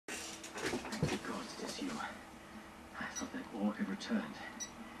you. I thought that orc had returned.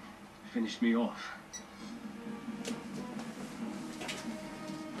 Finished me off.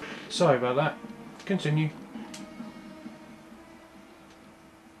 Sorry about that. Continue.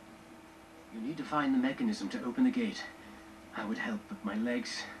 You need to find the mechanism to open the gate. I would help, but my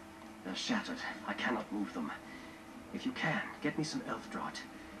legs, they're shattered. I cannot move them. If you can, get me some elf draught.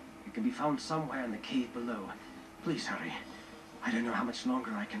 It can be found somewhere in the cave below. Please hurry. I don't know how much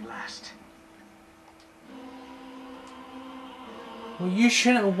longer I can last. Well, you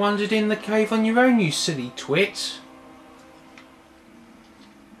shouldn't have wandered in the cave on your own, you silly twit.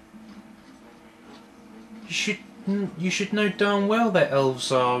 You should know darn well that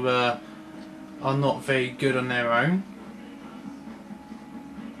elves are not very good on their own.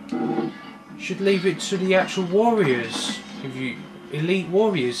 You should leave it to the actual warriors, elite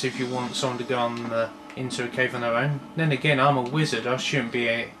warriors, if you want someone to go on into a cave on their own. Then again, I'm a wizard. I shouldn't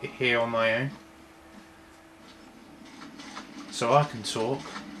be here on my own, so I can talk.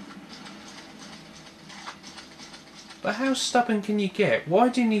 But how stubborn can you get? Why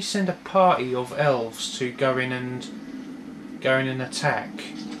didn't he send a party of elves to go in and attack?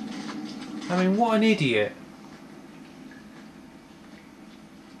 I mean, what an idiot.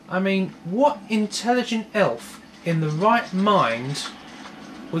 I mean, what intelligent elf in the right mind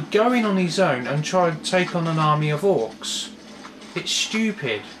would go in on his own and try to take on an army of orcs? It's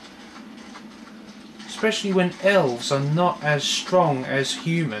stupid. Especially when elves are not as strong as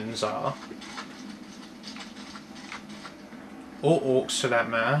humans are. Or orcs for that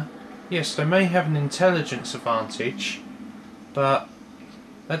matter. Yes, they may have an intelligence advantage, but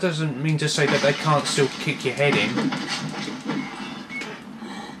that doesn't mean to say that they can't still kick your head in.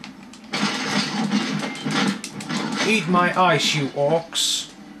 Eat my ice, you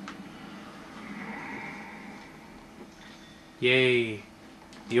orcs! Yay!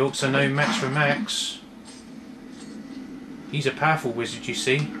 The orcs are no match for Max. He's a powerful wizard, you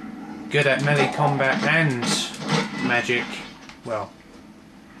see. Good at melee combat and magic. Well,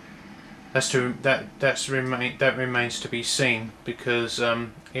 that remains to be seen, because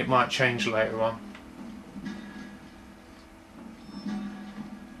it might change later on.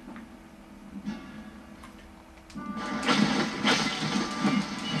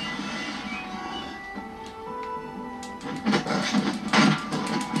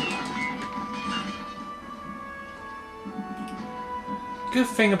 Good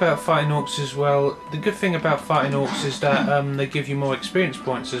thing about fighting orcs as well. The good thing about fighting orcs is that they give you more experience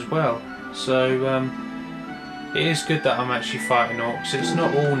points as well. So it is good that I'm actually fighting orcs. It's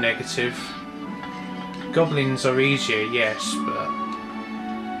not all negative. Goblins are easier, yes, but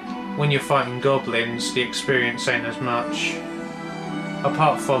when you're fighting goblins, the experience ain't as much.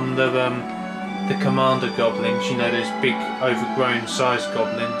 Apart from the commander goblins, you know, those big overgrown sized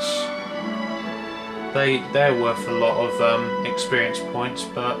goblins. They're worth a lot of experience points,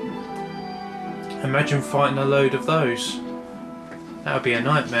 but imagine fighting a load of those. That would be a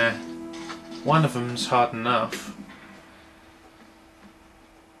nightmare. One of them's hard enough.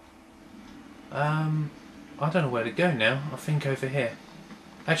 I don't know where to go now. I think over here.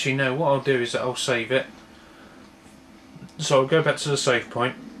 Actually no, what I'll do is that I'll save it. So I'll go back to the save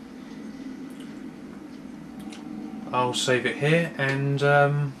point. I'll save it here, and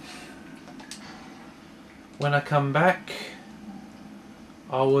when I come back,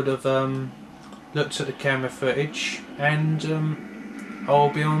 I would have looked at the camera footage, and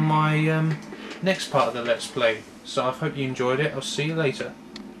I'll be on my next part of the Let's Play. So I hope you enjoyed it. I'll see you later.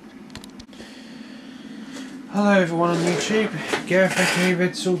 Hello everyone on YouTube, Gareth aka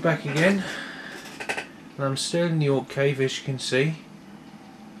Redzool back again. And I'm still in the Orc Cave, as you can see.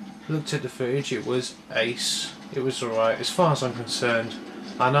 Looked at the footage, it was ace. It was alright, as far as I'm concerned.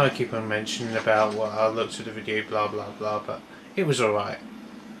 I know I keep on mentioning about what I looked at the video, blah blah blah, but it was alright.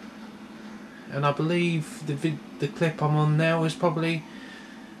 And I believe the clip I'm on now is probably,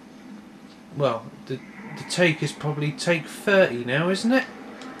 well, the take is probably take 30 now, isn't it?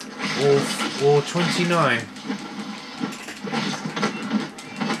 Or 29.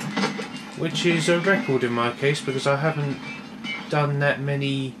 Which is a record in my case, because I haven't done that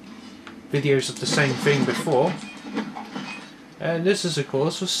many videos of the same thing before. And this is of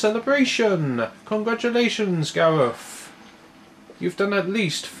course a celebration! Congratulations, Gareth! You've done at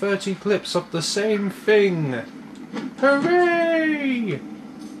least 30 clips of the same thing! Hooray!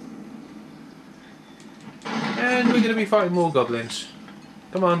 And we're going to be fighting more goblins.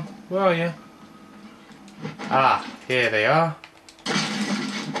 Come on, where are you? Ah, here they are.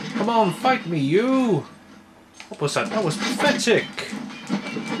 Come on, fight me, you! What was that? That was pathetic!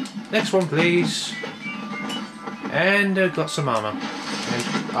 Next one, please. And got some armour.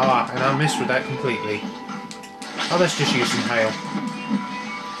 And Ah, and I missed with that completely. Oh, let's just use some hail.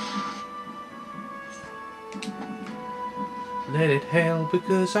 Let it hail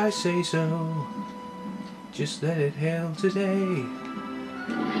because I say so. Just let it hail today.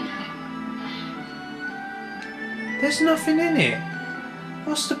 There's nothing in it.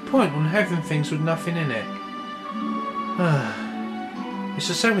 What's the point on having things with nothing in it? It's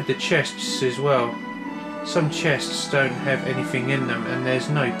the same with the chests as well. Some chests don't have anything in them and there's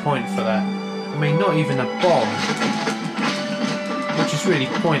no point for that. I mean, not even a bomb. Which is really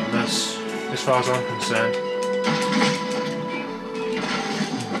pointless as far as I'm concerned.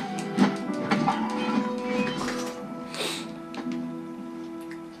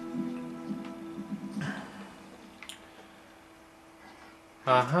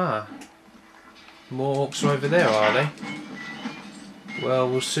 Aha. More orcs are over there, are they? Well,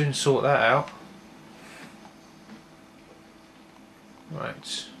 we'll soon sort that out.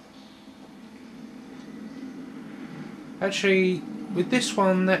 Right. Actually, with this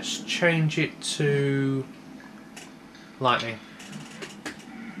one, let's change it to lightning.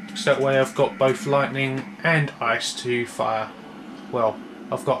 So that way I've got both lightning and ice to fire. Well,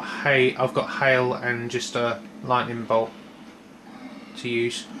 I've got hail and just a lightning bolt to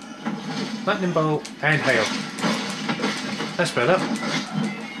use. Lightning bolt and hail. That's better.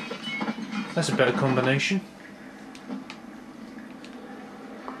 That's a better combination.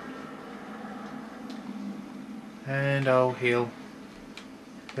 And I'll heal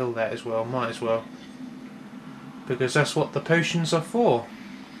that as well, might as well. Because that's what the potions are for.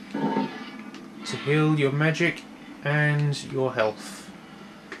 To heal your magic and your health.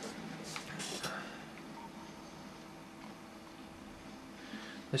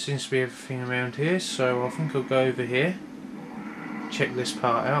 There seems to be everything around here, so I think I'll go over here. Check this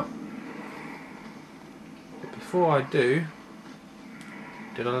part out. But before I do,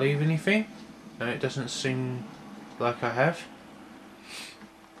 did I leave anything? No, it doesn't seem like I have.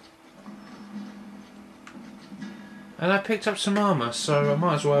 And I picked up some armour, so I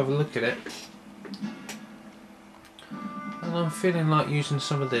might as well have a look at it. And I'm feeling like using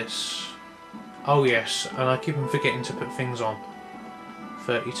some of this. Oh yes, and I keep on forgetting to put things on.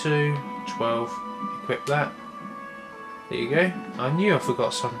 32, 12, equip that. There you go. I knew I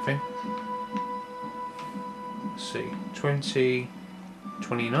forgot something. Let's see, 20,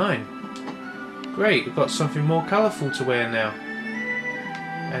 29. Great, we've got something more colourful to wear now.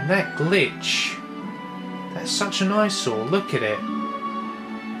 And that glitch, that's such an eyesore, look at it.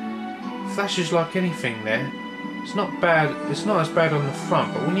 Flashes like anything there. It's not bad, it's not as bad on the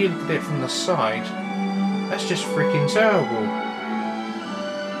front, but when you look at it from the side, that's just freaking terrible.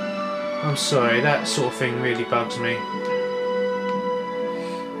 I'm sorry, that sort of thing really bugs me.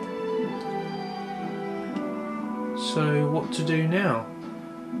 So what to do now?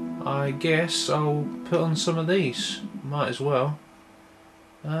 I guess I'll put on some of these. Might as well.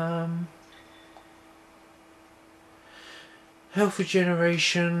 Health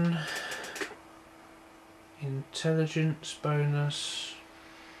regeneration, intelligence bonus.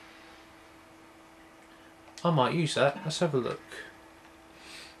 I might use that. Let's have a look.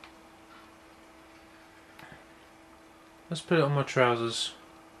 Let's put it on my trousers.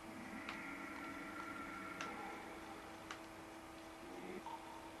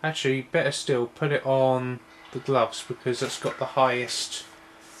 Actually, better still, put it on the gloves because that's got the highest.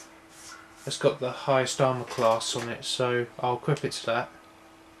 It's got the highest armor class on it, so I'll equip it to that.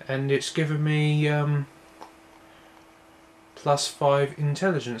 And it's given me +5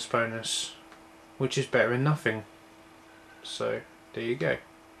 intelligence bonus, which is better than nothing. So there you go.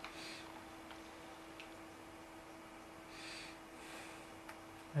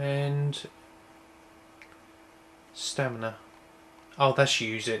 And stamina. Oh, let's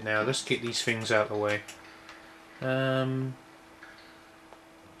use it now. Let's get these things out of the way.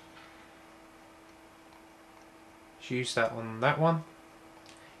 Let's use that on that one,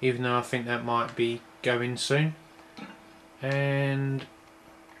 even though I think that might be going soon. And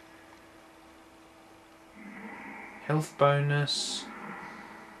health bonus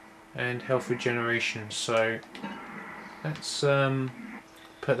and health regeneration. So let's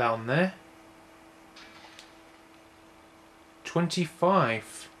put that on there.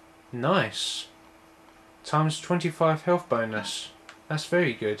 25. Nice. Times 25 health bonus. That's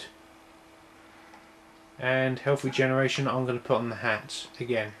very good. And health regeneration I'm going to put on the hat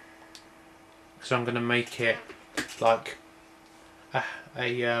again. Because I'm going to make it like a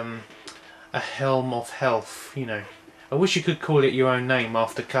helm of health, you know. I wish you could call it your own name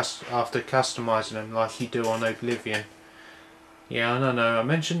after customizing them like you do on Oblivion. Yeah, I know. I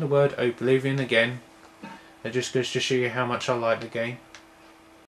mentioned the word Oblivion again. It just goes to show you how much I like the game.